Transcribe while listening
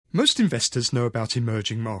Most investors know about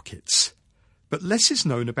emerging markets, but less is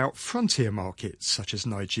known about frontier markets such as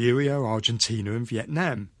Nigeria, Argentina and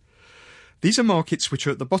Vietnam. These are markets which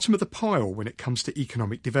are at the bottom of the pile when it comes to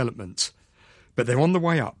economic development, but they're on the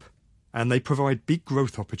way up and they provide big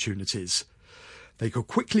growth opportunities. They could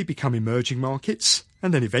quickly become emerging markets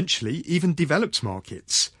and then eventually even developed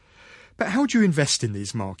markets. But how do you invest in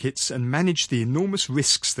these markets and manage the enormous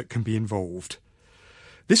risks that can be involved?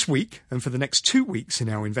 This week, and for the next 2 weeks in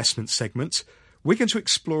our investment segment, we're going to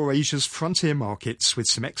explore Asia's frontier markets with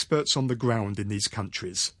some experts on the ground in these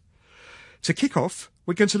countries. To kick off,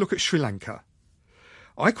 we're going to look at Sri Lanka.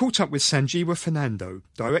 I caught up with Sanjeewa Fernando,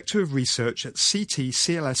 Director of Research at CT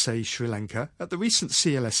CLSA Sri Lanka at the recent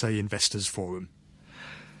CLSA Investors Forum.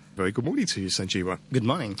 Very good morning to you, Sanjeewa. Good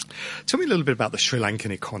morning. Tell me a little bit about the Sri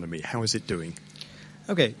Lankan economy. How is it doing?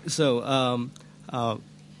 Okay, so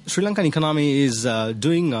Sri Lankan economy is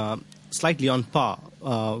doing slightly on par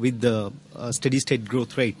with the steady-state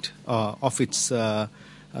growth rate of its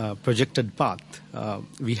projected path.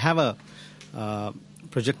 We have a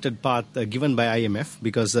projected path given by IMF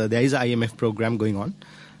because there is an IMF program going on.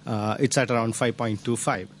 It's at around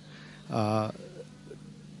 5.25.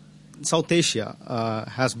 South Asia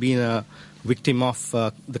has been a victim of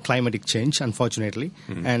the climatic change, unfortunately,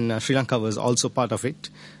 and Sri Lanka was also part of it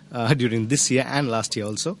during this year and last year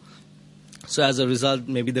also. So as a result,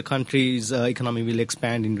 maybe the country's economy will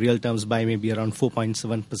expand in real terms by maybe around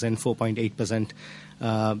 4.7%,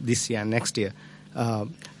 4.8% this year and next year.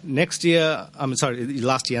 Last year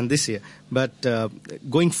and this year. But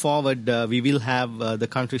going forward, we will have the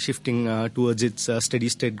country shifting towards its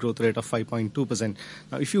steady-state growth rate of 5.2%.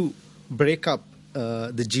 Now, if you break up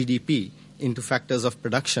the GDP into factors of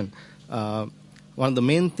production, one of the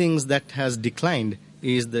main things that has declined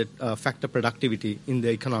is the factor productivity in the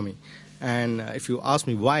economy. And if you ask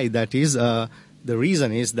me why that is, the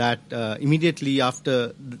reason is that immediately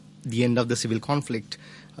after the end of the civil conflict,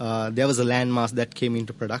 there was a landmass that came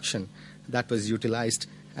into production that was utilized.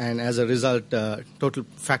 And as a result, total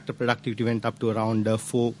factor productivity went up to around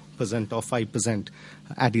 4% or 5%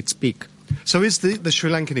 at its peak. So is the Sri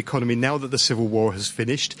Lankan economy, now that the civil war has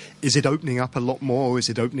finished, is it opening up a lot more, or is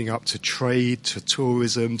it opening up to trade, to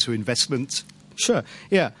tourism, to investment? Sure,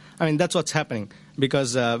 yeah. I mean, that's what's happening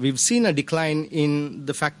because we've seen a decline in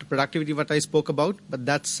the factor productivity, what I spoke about, but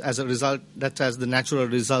that's as the natural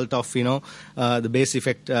result of, the base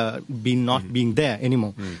effect not being there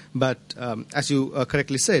anymore. But as you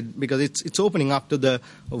correctly said, because it's opening up to the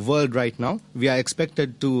world right now, we are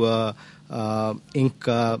expected to ink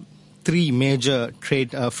 3 major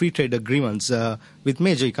free trade agreements with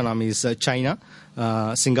major economies, China,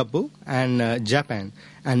 Singapore and Japan,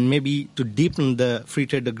 and maybe to deepen the free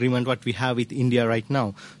trade agreement what we have with India right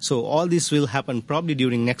now. So all this will happen probably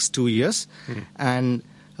during next 2 years. And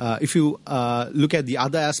if you look at the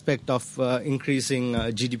other aspect of increasing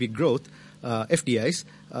GDP growth, FDIs,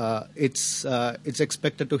 it's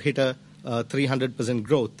expected to hit a 300%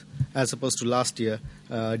 growth as opposed to last year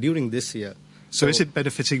during this year. So is it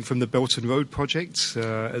benefiting from the Belt and Road project?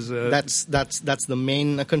 That's the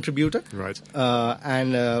main contributor. Right.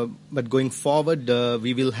 But going forward,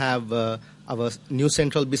 we will have our new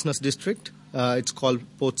central business district. It's called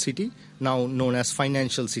Port City, now known as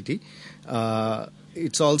Financial City.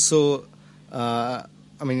 It's also,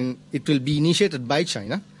 it will be initiated by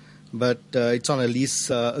China, but it's on a lease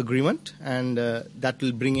agreement, and that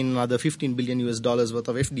will bring in another $15 billion worth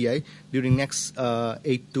of FDI during next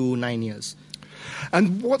 8 to 9 years.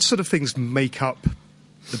 And what sort of things make up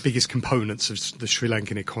the biggest components of the Sri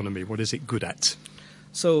Lankan economy? What is it good at?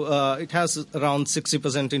 So it has around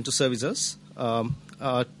 60% into services,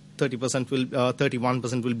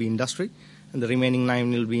 31% will be industry, and the remaining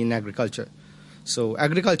 9% will be in agriculture. So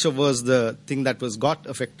agriculture was the thing that got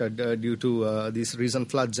affected due to these recent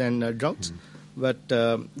floods and droughts. But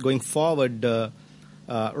going forward,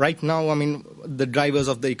 right now, the drivers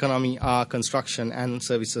of the economy are construction and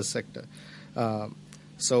services sector.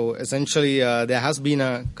 So essentially, there has been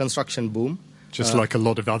a construction boom. Just like a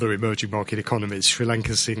lot of other emerging market economies, Sri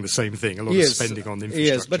Lanka is seeing the same thing, a lot of spending on infrastructure.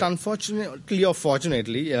 Yes, but unfortunately or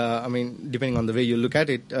fortunately, depending on the way you look at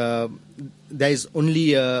it, there is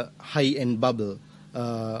only a high-end bubble,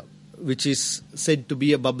 which is said to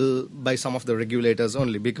be a bubble by some of the regulators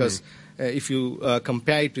only, because if you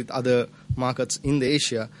compare it with other markets in the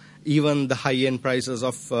Asia, even the high-end prices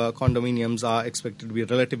of condominiums are expected to be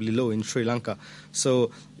relatively low in Sri Lanka.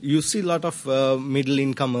 So you see a lot of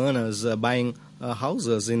middle-income earners buying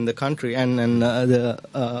houses in the country, and the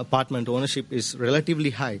apartment ownership is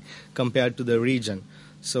relatively high compared to the region.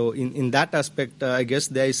 So in that aspect, I guess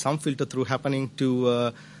there is some filter through happening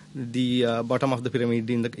to the bottom of the pyramid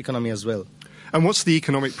in the economy as well. And what's the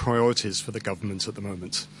economic priorities for the government at the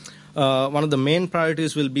moment? One of the main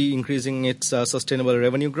priorities will be increasing its sustainable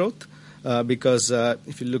revenue growth, because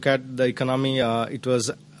if you look at the economy,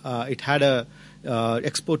 it had a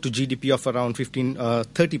export to GDP of around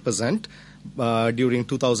 30% during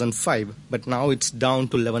 2005, but now it's down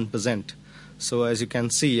to 11%. So as you can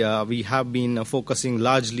see, we have been focusing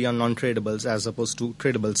largely on non-tradables as opposed to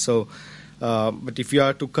tradables. So, but if you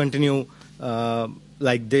are to continue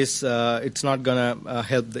like this, it's not going to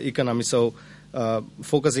help the economy. So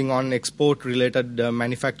focusing on export-related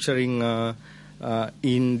manufacturing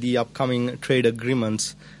in the upcoming trade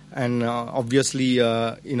agreements, and obviously,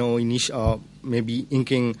 maybe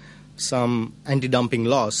inking some anti-dumping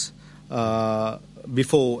laws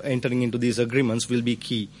before entering into these agreements will be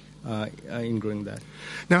key in growing that.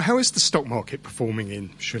 Now, how is the stock market performing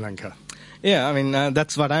in Sri Lanka? Yeah, I mean,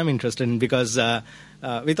 that's what I'm interested in, because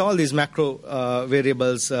with all these macro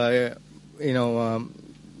variables,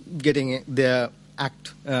 getting their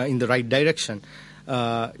act in the right direction,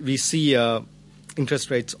 we see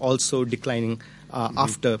interest rates also declining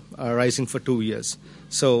after rising for 2 years.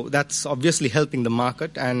 So that's obviously helping the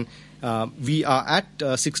market, and we are at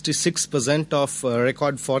 66% of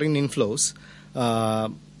record foreign inflows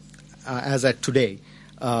as at today,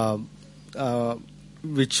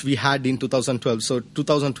 which we had in 2012. So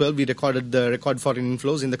 2012 we recorded the record foreign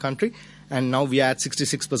inflows in the country, and now we are at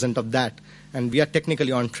 66% of that, and we are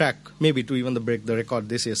technically on track maybe to even break the record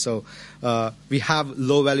this year. So we have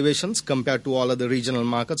low valuations compared to all other regional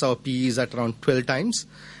markets. Our PE is at around 12 times,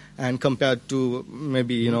 and compared to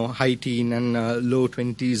maybe high teen and low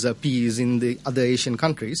 20s PEs in the other Asian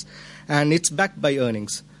countries, and it's backed by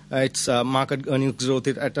earnings. Its market earnings growth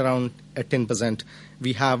is at around 10%.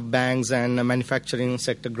 We have banks and manufacturing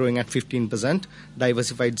sector growing at 15%,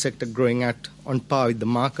 diversified sector growing at on par with the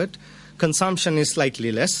market. Consumption is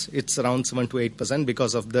slightly less. It's around 7 to 8%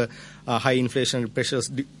 because of the high inflationary pressures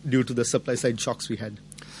due to the supply side shocks we had.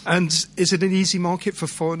 And is it an easy market for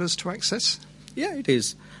foreigners to access? Yeah, it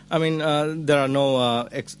is. I mean, there are no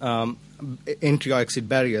entry or exit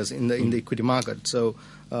barriers in the equity market. So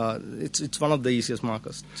it's one of the easiest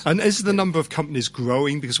markets. And is the number of companies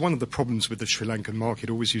growing? Because one of the problems with the Sri Lankan market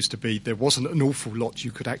always used to be there wasn't an awful lot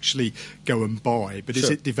you could actually go and buy. But is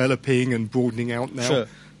it developing and broadening out now? Sure.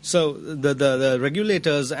 So the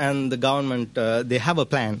regulators and the government, they have a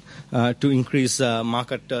plan to increase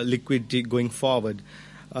market liquidity going forward.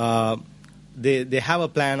 They have a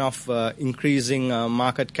plan of increasing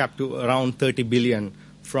market cap to around 30 billion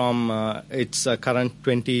from its current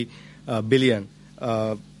 20 billion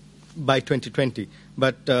by 2020.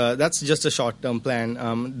 But that's just a short-term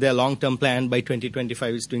plan. Their long-term plan by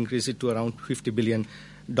 2025 is to increase it to around $50 billion.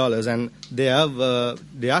 And they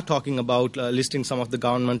are talking about listing some of the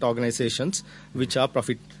government organizations which are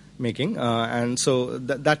profit-making. And so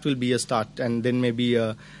that will be a start. And then maybe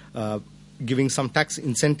giving some tax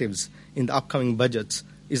incentives in the upcoming budgets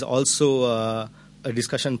is also a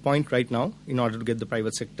discussion point right now in order to get the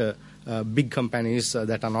private sector big companies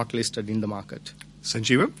that are not listed in the market.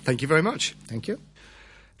 Sanjeewa, thank you very much. Thank you.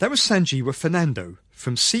 That was Sanjeewa Fernando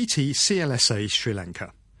from CT CLSA Sri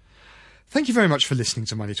Lanka. Thank you very much for listening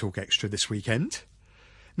to Money Talk Extra this weekend.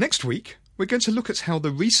 Next week, we're going to look at how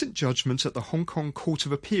the recent judgment at the Hong Kong Court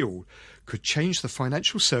of Appeal could change the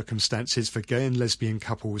financial circumstances for gay and lesbian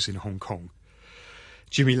couples in Hong Kong.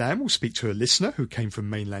 Jimmy Lam will speak to a listener who came from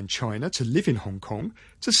mainland China to live in Hong Kong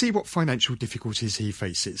to see what financial difficulties he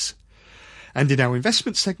faces. And in our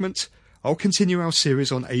investment segment, I'll continue our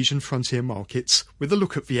series on Asian frontier markets with a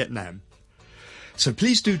look at Vietnam. So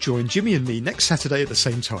please do join Jimmy and me next Saturday at the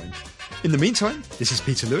same time. In the meantime, this is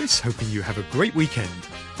Peter Lewis, hoping you have a great weekend.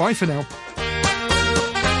 Bye for now.